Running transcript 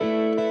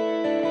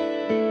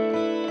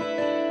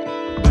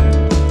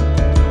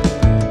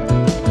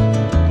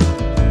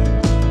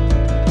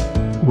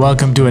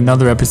Welcome to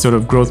another episode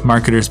of Growth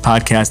Marketers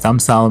Podcast. I'm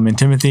Solomon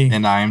Timothy.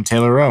 And I am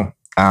Taylor Rowe.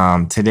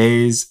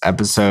 Today's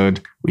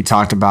episode, we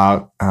talked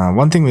about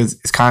one thing that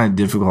is kind of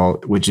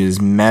difficult, which is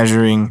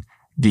measuring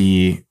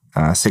the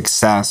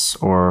success,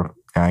 or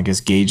I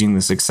guess gauging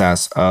the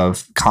success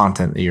of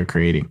content that you're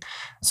creating.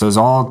 So there's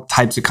all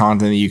types of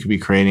content that you could be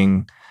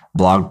creating,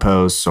 blog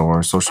posts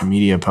or social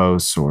media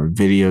posts or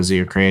videos that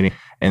you're creating.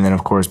 And then,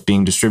 of course,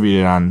 being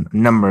distributed on a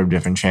number of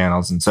different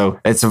channels. And so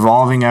it's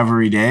evolving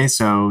every day.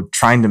 So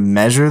trying to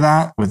measure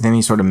that with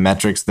any sort of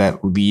metrics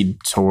that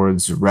lead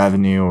towards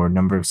revenue or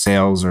number of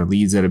sales or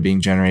leads that are being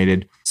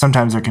generated,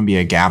 sometimes there can be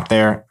a gap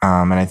there.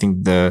 And I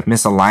think the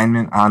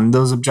misalignment on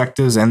those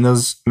objectives and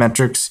those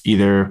metrics,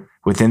 either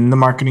within the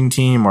marketing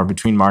team or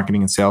between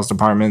marketing and sales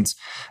departments,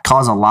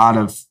 cause a lot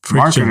of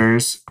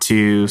marketers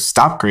to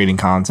stop creating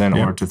content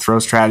or to throw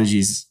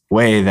strategies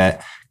away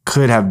that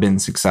could have been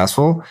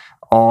successful,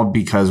 all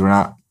because we're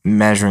not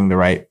measuring the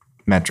right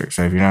metrics.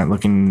 So if you're not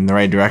looking in the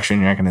right direction,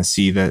 you're not going to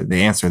see the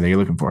answer that you're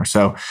looking for.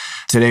 So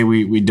today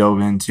we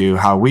dove into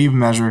how we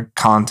measure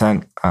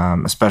content,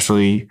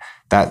 especially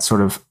that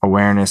sort of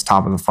awareness,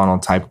 top of the funnel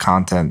type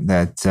content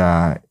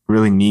that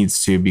really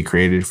needs to be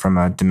created from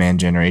a demand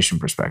generation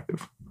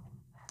perspective.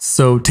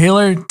 So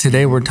Taylor,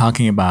 today we're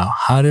talking about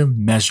how to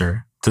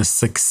measure the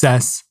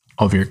success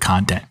of your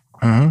content.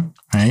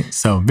 Right?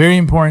 So very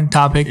important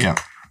topic. Yeah.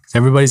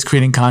 Everybody's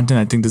creating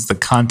content. I think this is the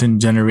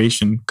content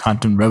generation,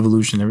 content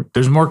revolution.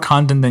 There's more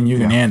content than you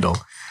can handle.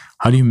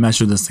 How do you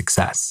measure the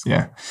success?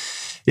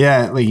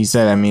 Yeah, like you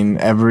said, I mean,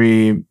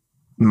 every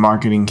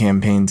marketing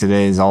campaign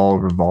today is all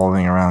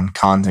revolving around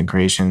content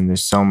creation.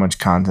 There's so much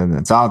content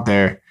that's out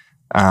there.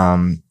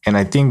 And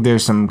I think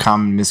there's some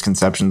common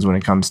misconceptions when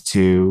it comes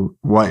to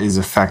what is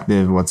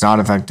effective, what's not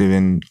effective,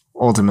 and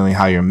ultimately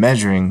how you're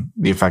measuring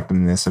the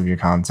effectiveness of your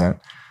content.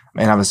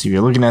 And obviously, if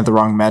you're looking at the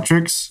wrong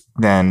metrics,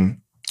 then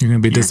you're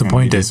going to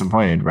be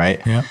disappointed,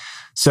 right? Yeah.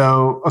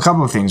 So a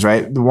couple of things,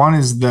 right? One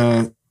is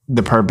the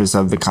purpose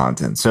of the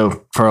content.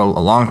 So for a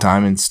long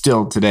time, and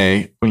still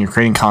today, when you're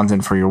creating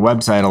content for your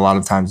website, a lot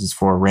of times it's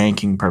for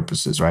ranking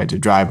purposes, right? To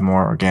drive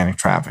more organic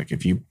traffic.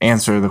 If you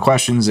answer the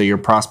questions that your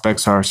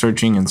prospects are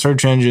searching in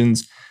search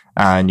engines,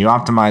 and you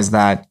optimize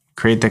that,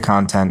 create the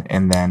content,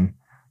 and then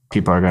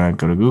people are going to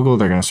go to Google,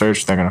 they're going to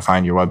search, they're going to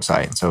find your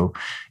website. So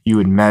you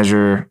would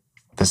measure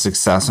the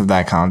success of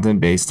that content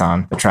based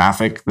on the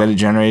traffic that it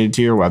generated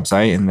to your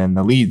website and then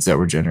the leads that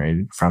were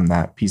generated from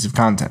that piece of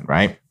content,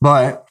 right?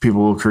 But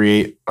people will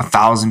create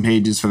 1,000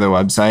 pages for their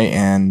website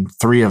and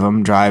 3 of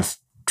them drive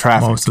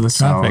traffic. Most of the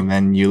traffic. So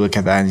then you look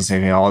at that and you say,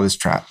 okay,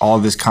 all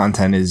this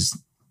content is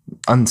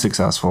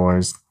unsuccessful, or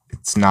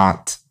it's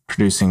not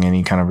producing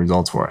any kind of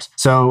results for us.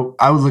 So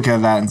I would look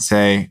at that and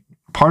say,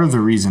 part of the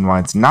reason why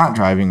it's not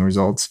driving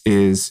results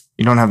is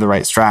you don't have the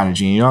right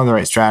strategy. You don't have the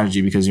right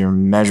strategy because you're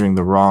measuring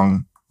the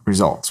wrong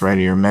results, right?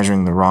 You're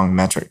measuring the wrong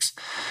metrics.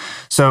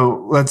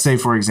 So let's say,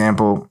 for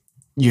example,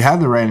 you have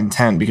the right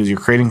intent because you're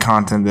creating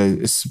content that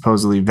is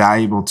supposedly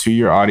valuable to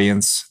your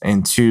audience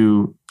and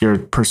to your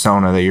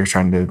persona that you're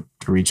trying to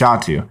reach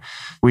out to.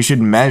 We should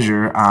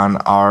measure on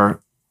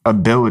our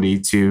ability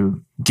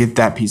to get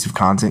that piece of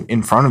content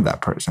in front of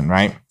that person,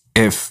 right?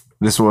 If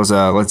this was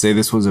let's say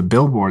this was a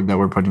billboard that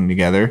we're putting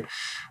together,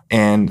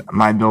 and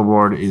my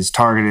billboard is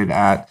targeted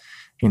at,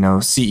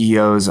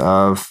 CEOs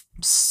of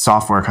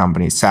software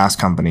companies, SaaS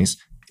companies.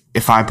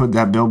 If I put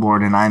that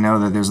billboard and I know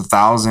that there's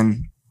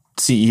 1,000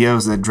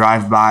 CEOs that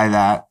drive by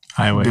that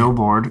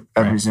billboard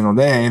every single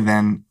day,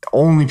 then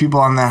only people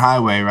on that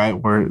highway,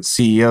 right, were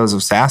CEOs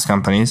of SaaS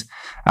companies.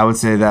 I would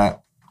say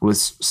that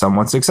was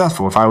somewhat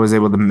successful. If I was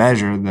able to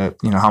measure that,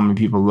 how many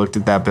people looked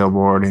at that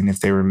billboard and if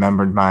they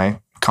remembered my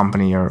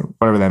company or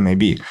whatever that may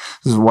be.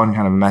 This is one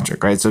kind of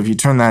metric, right? So if you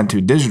turn that into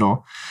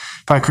digital,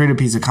 if I create a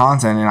piece of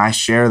content and I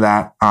share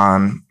that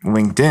on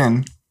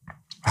LinkedIn,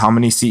 how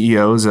many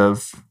CEOs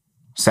of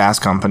SaaS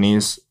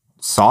companies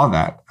saw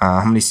that?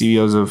 How many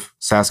CEOs of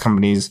SaaS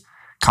companies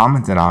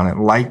commented on it,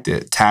 liked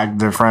it, tagged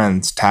their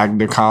friends, tagged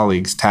their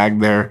colleagues,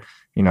 tagged their,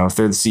 if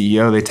they're the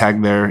CEO, they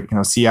tag their,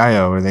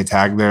 CIO, or they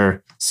tag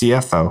their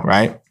CFO,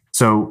 right?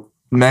 So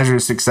measure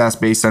success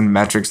based on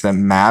metrics that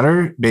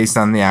matter based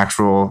on the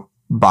actual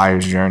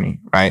buyer's journey,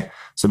 right?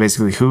 So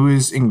basically, who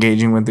is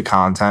engaging with the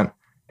content,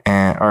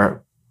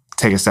 or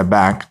take a step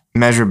back,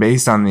 measure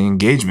based on the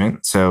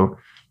engagement. So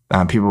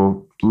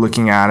people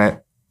looking at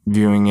it,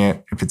 viewing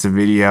it, if it's a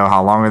video,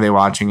 how long are they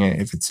watching it?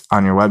 If it's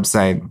on your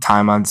website,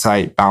 time on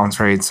site, bounce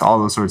rates, all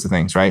those sorts of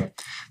things, right?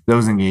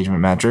 Those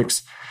engagement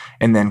metrics.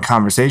 And then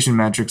conversation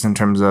metrics in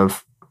terms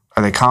of,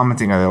 are they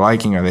commenting? Are they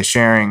liking? Are they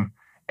sharing?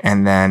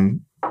 And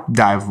then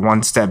dive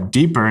one step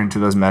deeper into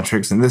those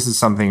metrics. And this is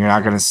something you're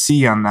not going to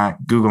see on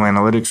that Google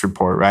Analytics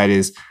report, right?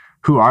 Is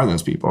who are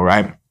those people,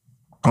 right?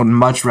 I would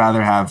much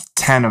rather have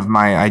 10 of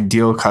my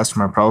ideal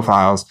customer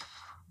profiles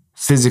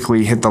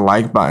physically hit the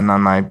like button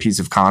on my piece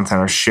of content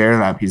or share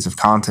that piece of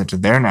content to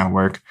their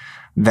network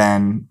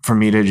than for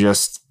me to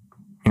just,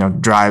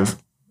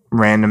 drive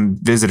random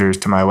visitors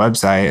to my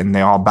website and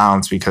they all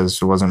bounce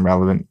because it wasn't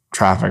relevant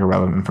traffic or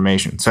relevant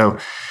information. So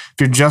if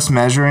you're just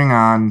measuring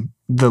on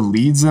the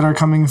leads that are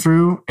coming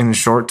through in the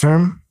short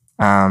term,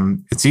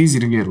 it's easy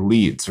to get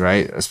leads,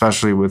 right?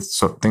 Especially with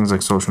things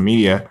like social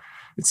media,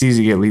 it's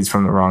easy to get leads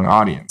from the wrong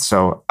audience.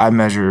 So I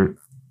measure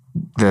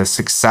the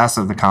success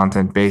of the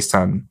content based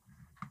on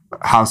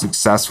how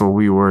successful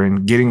we were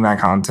in getting that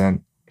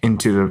content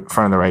into the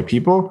front of the right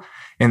people.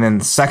 And then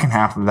the second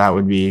half of that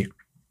would be,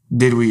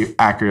 did we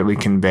accurately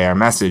convey our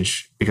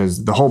message?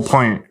 Because the whole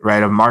point,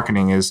 right, of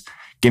marketing is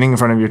getting in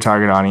front of your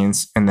target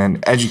audience and then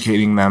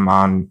educating them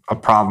on a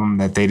problem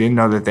that they didn't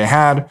know that they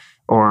had,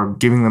 or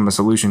giving them a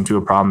solution to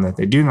a problem that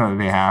they do know that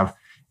they have,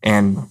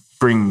 and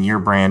bringing your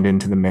brand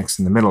into the mix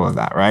in the middle of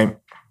that, right?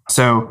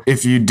 So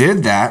if you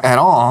did that at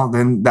all,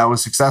 then that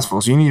was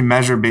successful. So you need to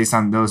measure based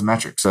on those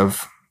metrics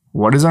of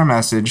what is our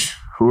message,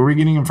 who are we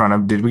getting in front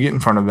of, did we get in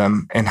front of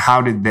them, and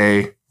how did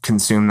they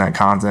consume that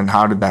content,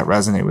 how did that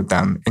resonate with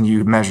them? And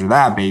you measure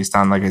that based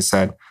on, like I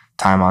said,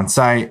 time on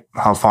site,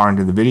 how far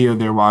into the video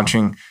they're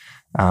watching,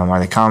 are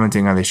they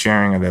commenting, are they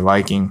sharing, are they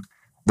liking,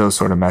 those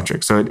sort of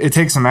metrics. So it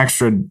takes some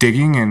extra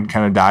digging and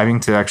kind of diving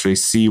to actually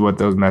see what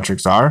those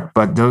metrics are.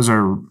 But those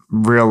are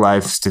real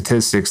life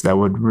statistics that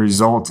would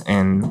result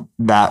in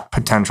that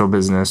potential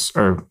business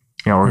or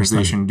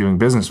organization doing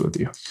business with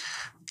you.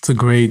 It's a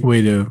great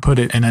way to put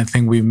it. And I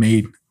think we've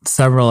made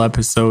several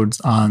episodes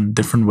on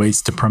different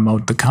ways to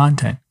promote the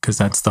content, because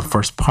that's the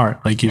first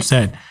part, like you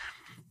said.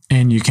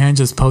 And you can't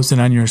just post it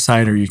on your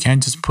site, or you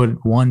can't just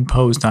put one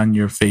post on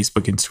your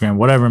Facebook, Instagram,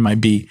 whatever it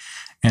might be,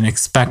 and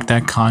expect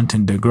that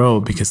content to grow.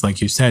 Because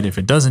like you said, if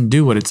it doesn't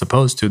do what it's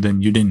supposed to,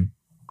 then you didn't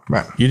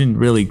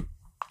really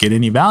get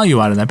any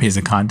value out of that piece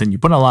of content. You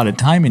put a lot of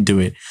time into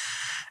it.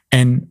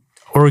 And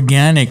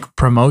organic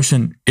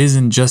promotion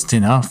isn't just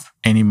enough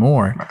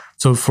anymore. Right.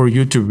 So for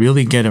you to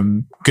really get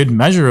a good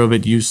measure of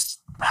it, you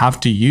have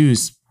to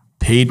use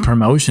paid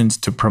promotions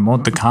to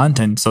promote the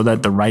content so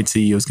that the right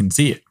CEOs can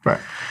see it. Right.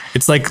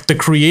 It's like the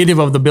creative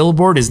of the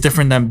billboard is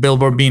different than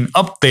billboard being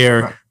up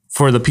there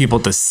for the people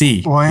to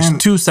see. Well, it's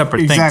two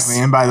separate things. Exactly.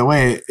 And by the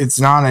way, it's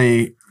not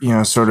a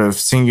sort of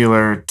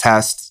singular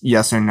test,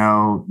 yes or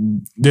no.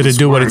 Did it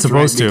do what it's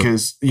supposed to?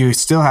 Because you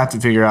still have to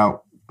figure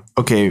out,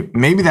 okay,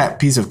 maybe that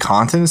piece of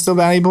content is still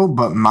valuable,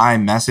 but my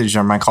message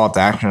or my call to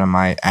action on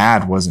my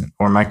ad wasn't,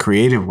 or my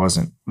creative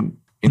wasn't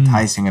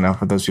enticing enough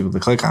for those people to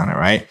click on it,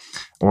 right?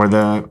 Or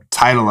the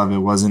title of it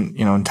wasn't,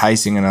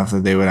 enticing enough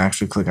that they would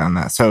actually click on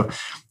that. So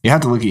you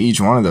have to look at each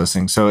one of those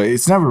things. So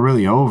it's never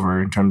really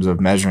over in terms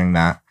of measuring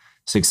that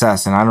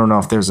success. And I don't know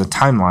if there's a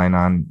timeline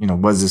on,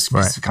 was this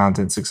piece of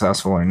content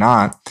successful or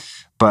not,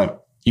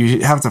 but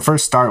you have to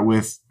first start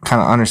with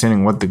kind of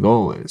understanding what the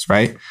goal is,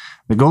 right?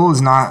 The goal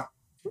is not,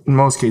 in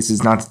most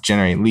cases, not to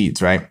generate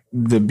leads, right?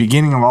 The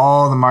beginning of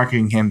all the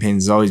marketing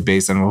campaigns is always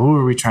based on, well, who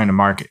are we trying to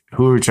market?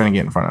 Who are we trying to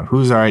get in front of?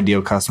 Who's our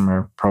ideal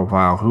customer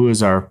profile? Who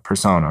is our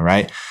persona,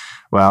 right?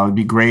 Well, it'd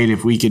be great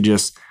if we could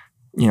just,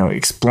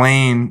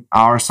 explain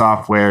our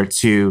software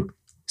to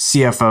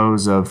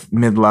CFOs of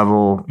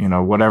mid-level,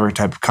 whatever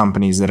type of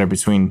companies that are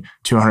between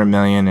 200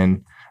 million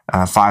and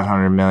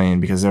 500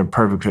 million, because they're a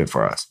perfect fit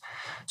for us.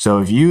 So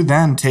if you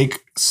then take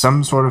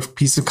some sort of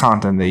piece of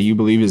content that you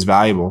believe is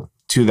valuable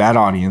to that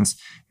audience,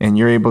 and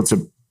you're able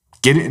to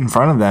get it in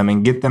front of them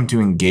and get them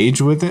to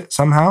engage with it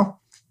somehow,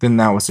 then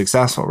that was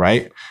successful,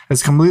 right?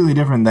 It's completely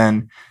different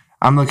than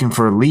I'm looking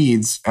for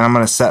leads and I'm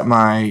going to set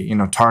my,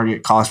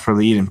 target cost per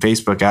lead in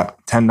Facebook at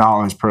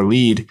 $10 per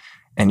lead,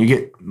 and you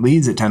get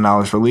leads at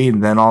 $10 per lead.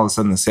 And then all of a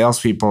sudden the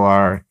salespeople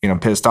are,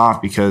 pissed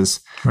off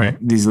because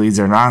these leads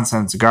are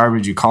nonsense,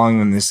 garbage. You're calling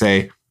them, they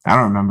say, I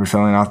don't remember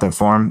filling out that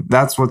form.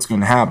 That's what's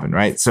going to happen,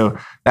 right? So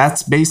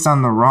that's based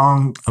on the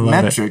wrong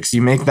metrics.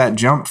 You make that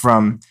jump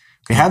from,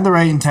 we had the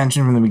right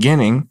intention from the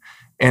beginning,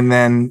 and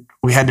then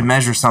we had to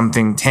measure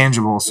something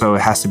tangible, so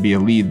it has to be a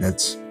lead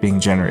that's being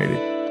generated.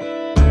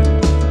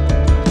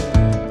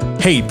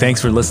 Hey,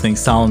 thanks for listening.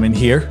 Solomon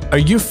here. Are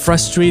you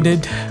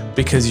frustrated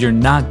because you're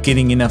not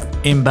getting enough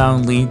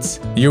inbound leads?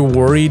 You're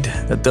worried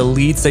that the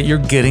leads that you're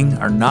getting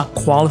are not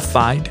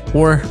qualified?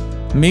 Or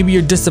maybe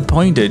you're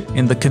disappointed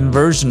in the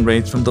conversion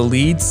rates from the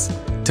leads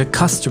to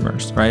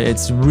customers, right?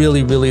 It's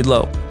really, really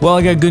low. Well,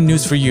 I got good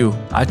news for you.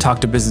 I talk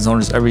to business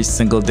owners every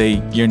single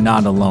day. You're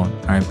not alone,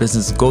 all right?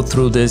 Businesses go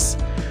through this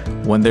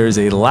when there's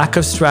a lack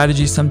of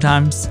strategy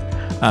sometimes.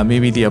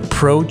 Maybe the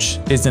approach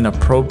isn't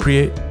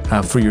appropriate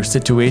for your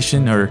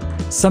situation, or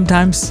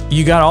sometimes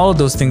you got all of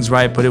those things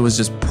right, but it was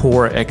just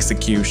poor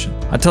execution.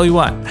 I'll tell you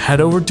what, head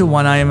over to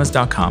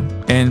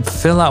oneims.com and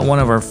fill out one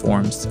of our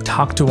forms.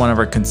 Talk to one of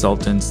our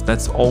consultants.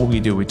 That's all we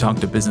do. We talk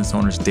to business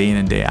owners day in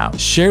and day out.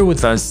 Share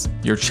with us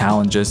your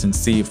challenges and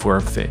see if we're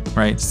a fit,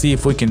 right? See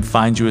if we can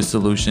find you a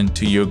solution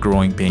to your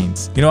growing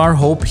pains. Our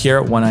hope here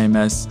at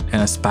OneIMS,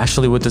 and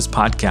especially with this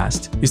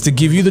podcast, is to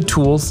give you the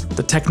tools,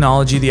 the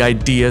technology, the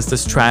ideas, the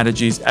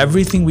strategies,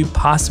 everything we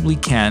possibly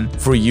can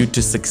for you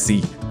to succeed.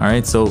 All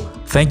right, so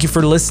thank you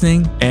for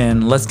listening,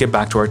 and let's get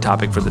back to our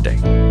topic for the day.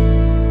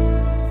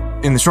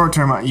 In the short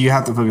term, you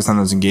have to focus on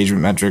those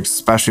engagement metrics,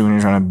 especially when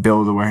you're trying to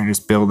build awareness,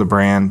 build a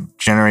brand,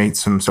 generate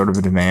some sort of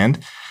a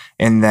demand.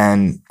 And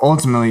then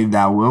ultimately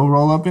that will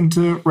roll up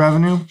into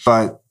revenue,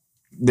 but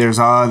there's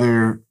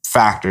other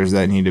factors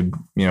that need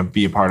to,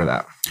 be a part of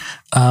that.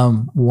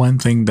 One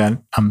thing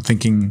that I'm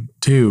thinking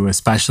too,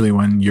 especially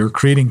when you're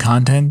creating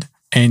content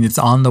and it's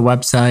on the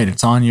website,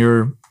 it's on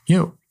your,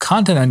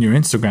 content on your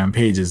Instagram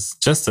page is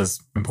just as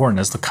important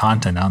as the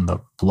content on the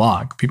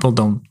blog. People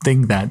don't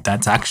think that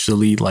that's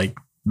actually like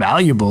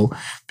valuable,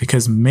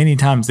 because many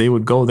times they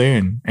would go there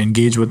and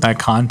engage with that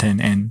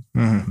content, and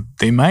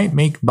they might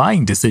make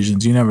buying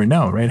decisions. You never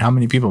know, right? How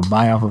many people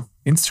buy off of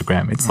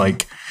Instagram? It's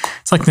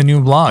like the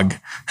new blog.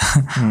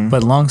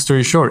 But long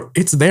story short,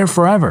 it's there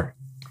forever.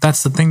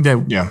 That's the thing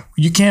that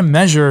you can't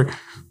measure.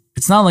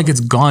 It's not like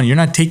it's gone. You're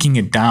not taking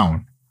it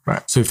down.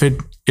 Right. So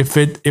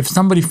if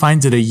somebody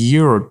finds it a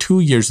year or 2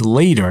 years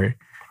later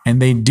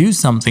and they do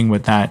something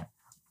with that,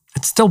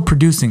 it's still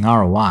producing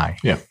ROI.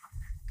 Yeah.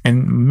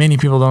 And many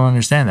people don't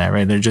understand that,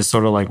 right? They're just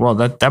sort of like, well,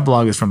 that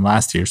blog is from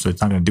last year, so it's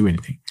not going to do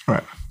anything.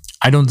 Right.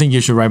 I don't think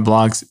you should write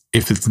blogs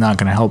if it's not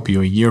going to help you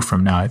a year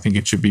from now. I think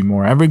it should be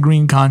more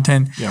evergreen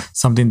content,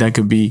 something that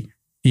could be,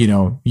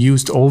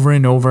 used over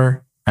and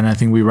over. And I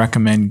think we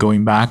recommend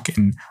going back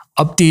and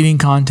updating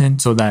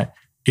content so that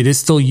it is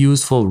still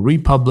useful,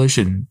 republish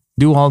and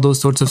do all those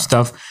sorts of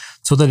stuff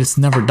so that it's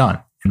never done,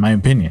 in my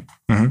opinion.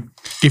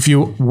 If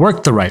you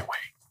work the right way.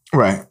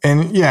 Right.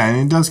 And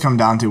it does come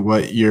down to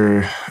what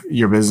your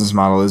business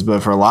model is.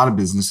 But for a lot of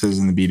businesses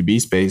in the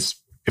B2B space,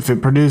 if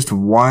it produced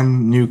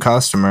one new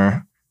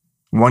customer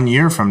 1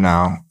 year from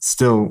now,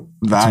 still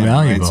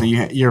valuable. Right?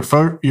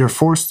 So you're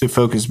forced to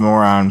focus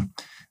more on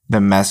the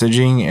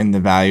messaging and the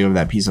value of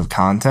that piece of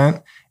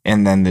content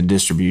and then the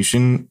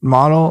distribution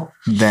model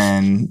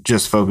than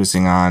just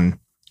focusing on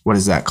what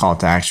is that call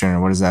to action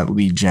or what does that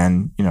lead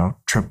gen,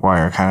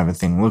 tripwire kind of a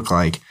thing look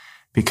like?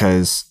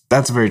 Because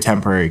that's a very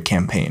temporary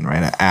campaign,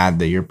 right? An ad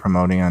that you're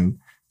promoting on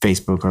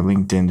Facebook or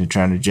LinkedIn to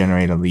try to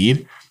generate a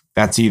lead.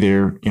 That's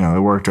either,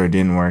 it worked or it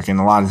didn't work. And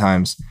a lot of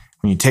times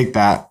when you take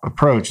that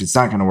approach, it's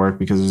not going to work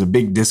because there's a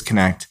big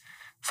disconnect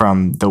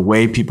from the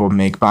way people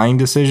make buying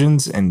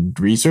decisions and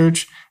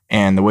research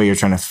and the way you're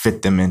trying to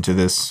fit them into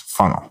this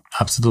funnel.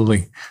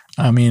 Absolutely.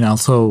 I mean,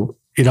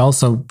 it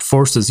also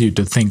forces you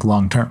to think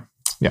long term.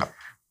 Yeah.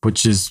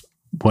 Which is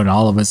what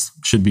all of us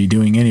should be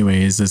doing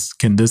anyway,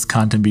 can this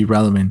content be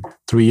relevant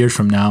 3 years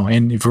from now?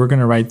 And if we're going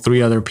to write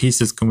 3 other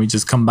pieces, can we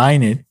just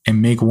combine it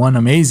and make one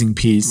amazing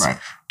piece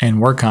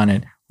and work on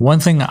it? One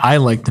thing I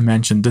like to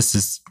mention, this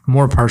is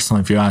more personal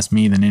if you ask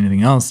me than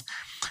anything else,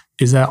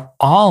 is that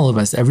all of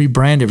us, every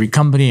brand, every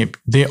company,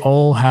 they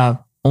all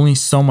have only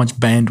so much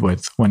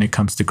bandwidth when it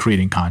comes to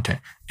creating content.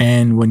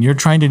 And when you're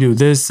trying to do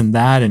this and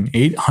that and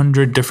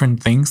 800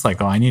 different things,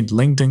 like, I need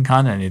LinkedIn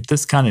content, I need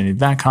this content, I need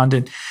that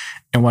content.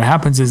 And what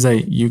happens is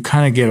that you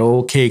kind of get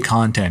okay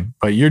content,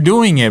 but you're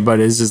doing it,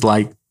 but it's just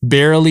like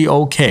barely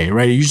okay,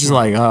 right? You're just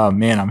like, oh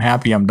man, I'm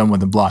happy I'm done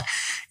with the blog.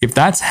 If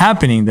that's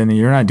happening, then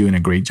you're not doing a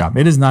great job.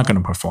 It is not going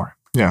to perform.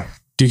 Yeah.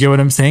 Do you get what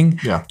I'm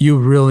saying? Yeah. You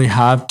really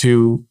have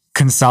to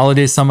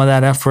consolidate some of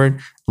that effort.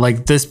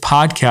 Like this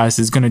podcast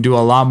is going to do a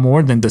lot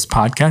more than this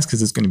podcast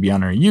because it's going to be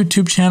on our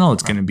YouTube channel.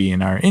 It's going to be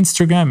in our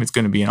Instagram. It's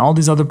going to be in all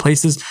these other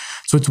places.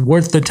 So it's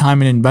worth the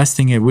time in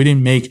investing it. We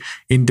didn't make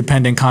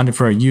independent content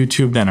for our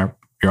YouTube, then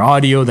your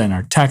audio, then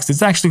our text.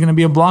 It's actually going to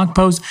be a blog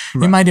post.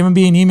 Right. It might even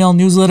be an email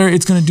newsletter.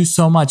 It's going to do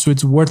so much. So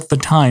it's worth the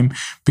time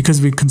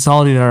because we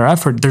consolidated our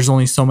effort. There's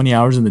only so many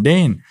hours in the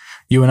day and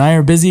you and I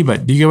are busy,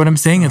 but do you get what I'm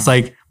saying? It's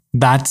like,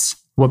 that's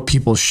what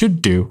people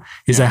should do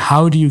is that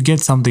how do you get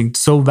something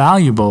so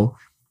valuable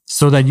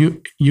so that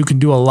you can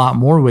do a lot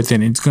more with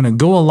it? It's going to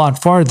go a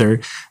lot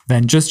farther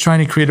than just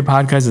trying to create a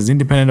podcast that's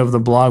independent of the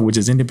blog, which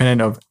is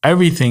independent of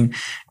everything.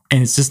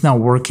 And it's just not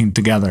working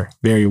together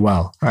very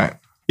well. Right.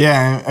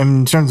 Yeah. And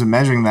in terms of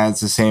measuring that, it's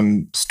the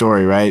same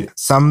story, right?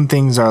 Some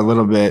things are a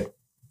little bit,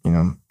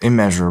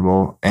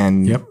 immeasurable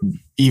and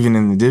even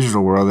in the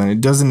digital world. And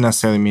it doesn't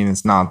necessarily mean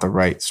it's not the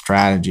right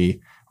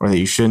strategy or that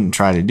you shouldn't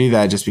try to do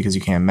that just because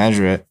you can't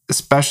measure it,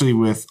 especially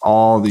with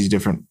all these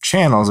different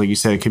channels. Like you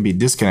said, it could be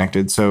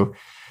disconnected. So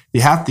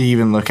you have to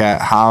even look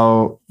at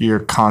how your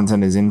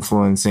content is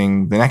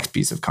influencing the next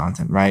piece of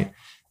content, right?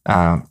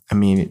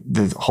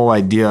 The whole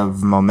idea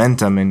of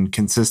momentum and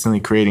consistently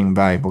creating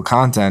valuable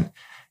content,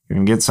 you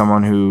can get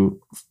someone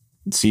who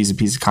sees a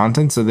piece of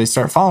content, so they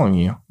start following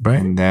you. Right.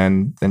 And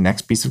then the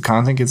next piece of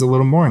content gets a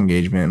little more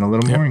engagement and a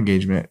little more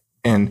engagement.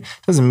 And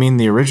it doesn't mean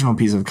the original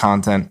piece of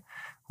content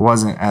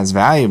wasn't as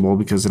valuable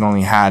because it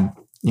only had,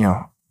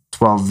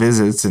 12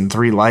 visits and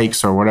 3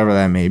 likes or whatever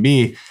that may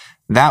be.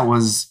 That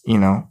was,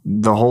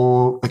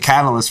 the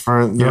catalyst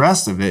for the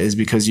rest of it is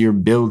because you're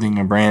building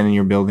a brand and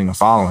you're building a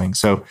following.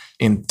 So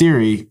in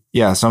theory,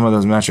 some of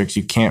those metrics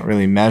you can't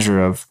really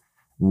measure of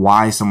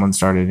why someone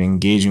started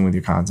engaging with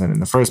your content in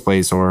the first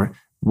place or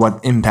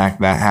what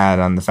impact that had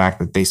on the fact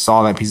that they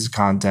saw that piece of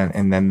content.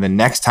 And then the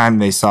next time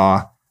they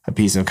saw a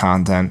piece of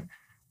content,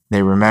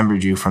 they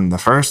remembered you from the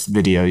first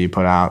video you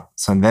put out.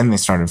 So then they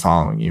started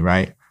following you,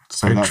 right?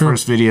 So that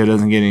first video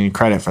doesn't get any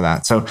credit for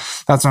that. So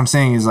that's what I'm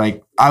saying is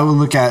like, I would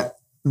look at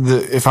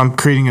if I'm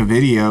creating a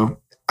video,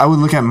 I would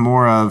look at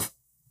more of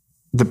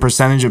the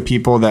percentage of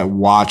people that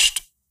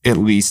watched at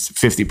least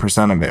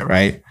 50% of it,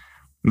 right?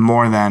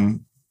 More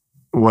than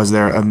was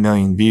there 1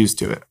 million views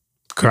to it?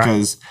 Correct.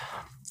 Because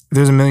if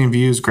there's 1 million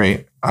views,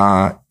 great.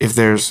 If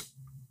there's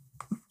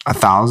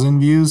 1,000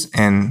 views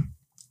and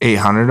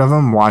 800 of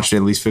them watched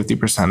at least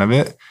 50% of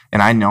it,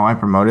 and I know I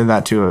promoted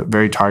that to a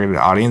very targeted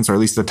audience, or at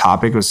least the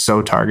topic was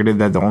so targeted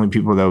that the only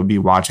people that would be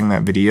watching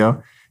that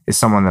video is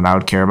someone that I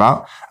would care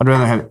about. I'd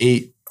rather have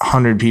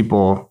 800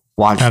 people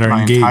watch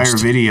my entire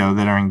video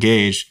that are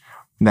engaged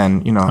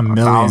than,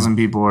 1,000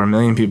 people or 1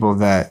 million people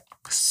that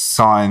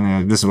saw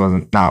and this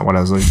wasn't not what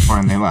I was looking for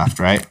and they left,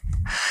 right?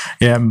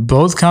 Yeah,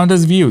 both count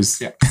as views.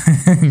 Yeah.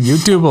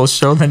 YouTube will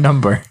show the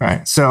number.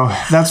 Right. So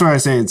that's where I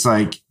say it's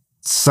like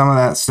some of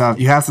that stuff,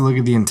 you have to look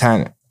at the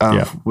intent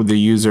of with the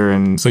user.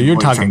 And so you're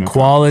talking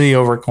quality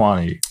over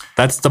quantity.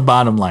 That's the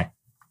bottom line.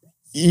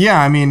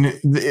 Yeah. I mean,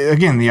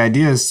 again, the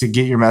idea is to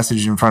get your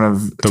message in front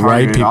of the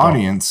right people.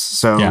 Audience.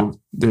 So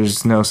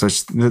there's no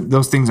such,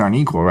 those things aren't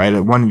equal, right?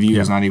 One view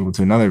is not equal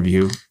to another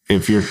view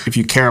if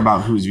you care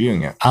about who's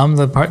viewing it. I'm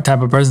the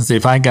type of person, say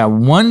if I got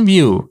one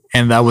view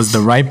and that was the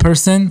right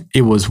person,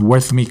 it was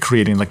worth me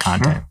creating the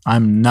content. Sure.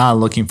 I'm not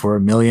looking for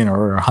 1 million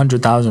or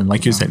 100,000,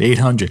 like you said,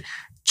 800.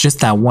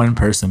 Just that one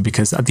person,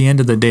 because at the end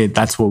of the day,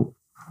 that's what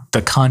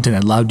the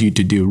content allowed you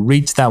to do,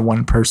 reach that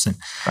one person.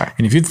 Right.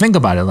 And if you think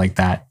about it like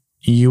that,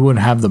 you would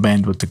have the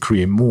bandwidth to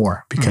create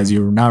more because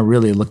you're not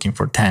really looking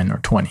for 10 or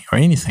 20 or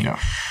anything. Yeah.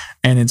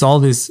 And it's all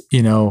this,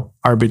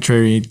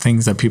 arbitrary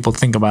things that people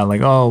think about,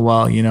 like, oh,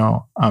 well,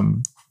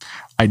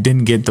 I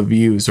didn't get the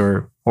views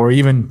or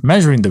even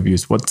measuring the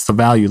views. What's the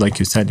value? Like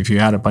you said, if you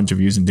had a bunch of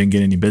views and didn't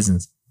get any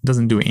business, it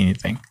doesn't do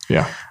anything.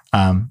 Yeah.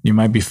 You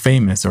might be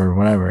famous or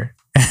whatever.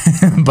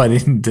 But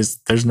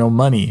there's no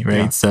money, right?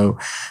 Yeah. So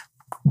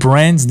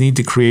brands need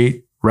to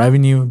create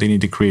revenue. They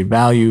need to create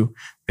value.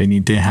 They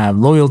need to have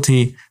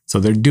loyalty. So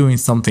they're doing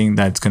something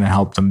that's going to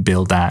help them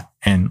build that.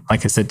 And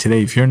like I said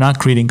today, if you're not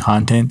creating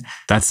content,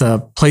 that's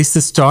a place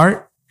to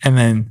start. And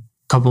then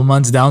a couple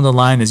months down the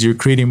line, as you're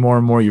creating more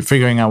and more, you're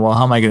figuring out, well,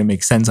 how am I going to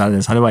make sense out of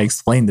this? How do I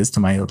explain this to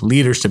my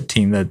leadership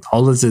team that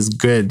all this is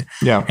good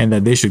and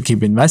that they should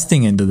keep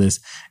investing into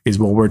this is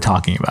what we're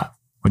talking about.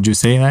 Would you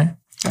say that?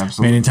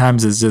 Absolutely. Many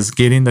times it's just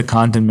getting the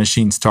content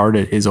machine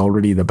started is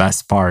already the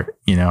best part,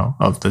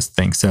 of this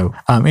thing. So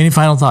any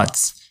final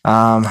thoughts? No,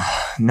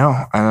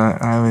 I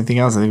don't have anything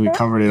else. I think we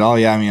covered it all.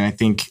 Yeah. I mean, I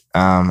think,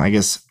 I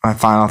guess my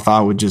final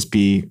thought would just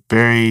be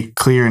very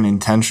clear and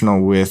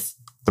intentional with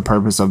the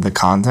purpose of the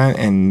content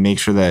and make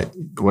sure that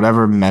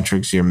whatever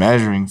metrics you're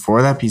measuring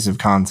for that piece of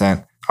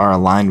content are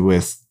aligned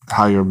with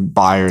how your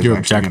buyers your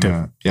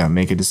objective.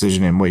 Make a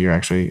decision in what you're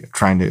actually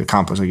trying to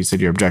accomplish. Like you said,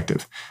 your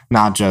objective,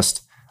 not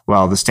just,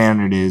 well, the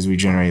standard is we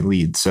generate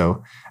leads.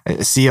 So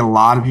I see a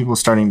lot of people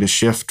starting to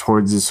shift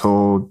towards this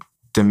whole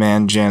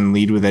demand gen,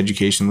 lead with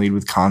education, lead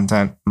with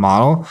content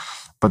model,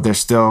 but they're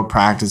still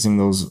practicing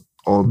those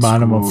old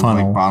bottom of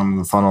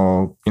the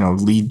funnel,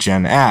 lead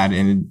gen ad,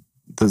 and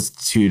those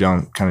two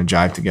don't kind of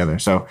jive together.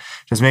 So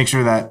just make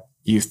sure that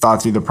you've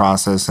thought through the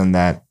process and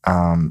that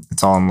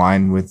it's all in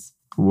line with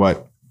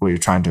what you're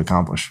trying to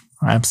accomplish.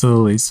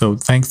 Absolutely. So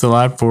thanks a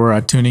lot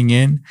for tuning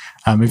in.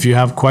 If you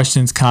have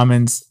questions,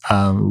 comments,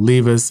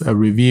 leave us a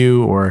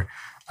review or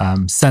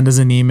send us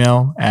an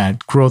email at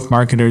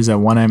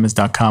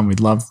growthmarketers@oneims.com. We'd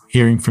love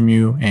hearing from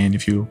you. And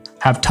if you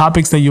have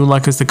topics that you would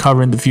like us to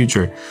cover in the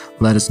future,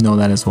 let us know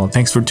that as well.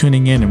 Thanks for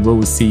tuning in, and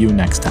we'll see you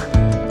next time.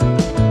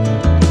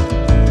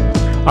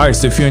 All right,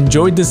 so if you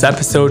enjoyed this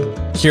episode,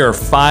 here are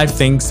 5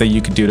 things that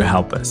you could do to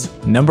help us.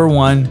 Number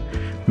 1,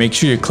 make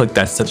sure you click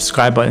that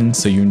subscribe button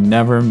so you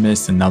never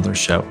miss another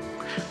show.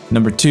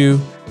 Number 2,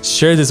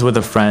 share this with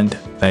a friend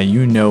that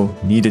you know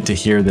needed to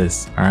hear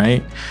this, all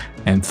right?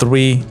 And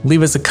 3,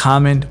 leave us a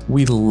comment.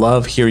 We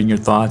love hearing your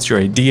thoughts, your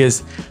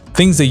ideas,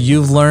 things that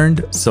you've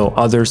learned so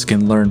others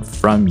can learn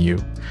from you.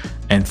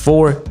 And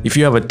 4, if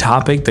you have a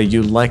topic that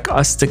you'd like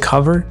us to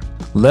cover,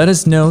 let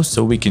us know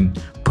so we can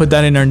put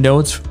that in our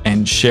notes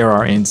and share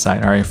our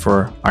insight, all right,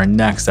 for our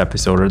next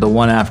episode or the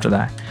one after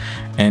that.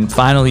 And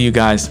finally, you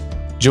guys,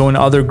 join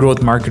other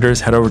growth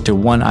marketers. Head over to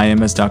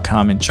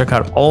oneims.com and check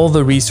out all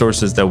the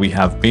resources that we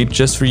have made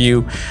just for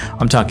you.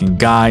 I'm talking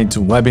guides,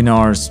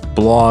 webinars,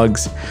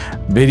 blogs,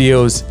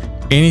 videos,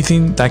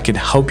 anything that could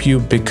help you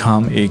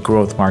become a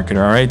growth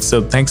marketer. All right.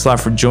 So thanks a lot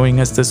for joining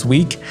us this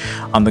week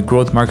on the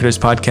Growth Marketers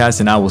Podcast,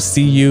 and I will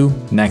see you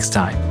next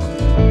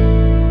time.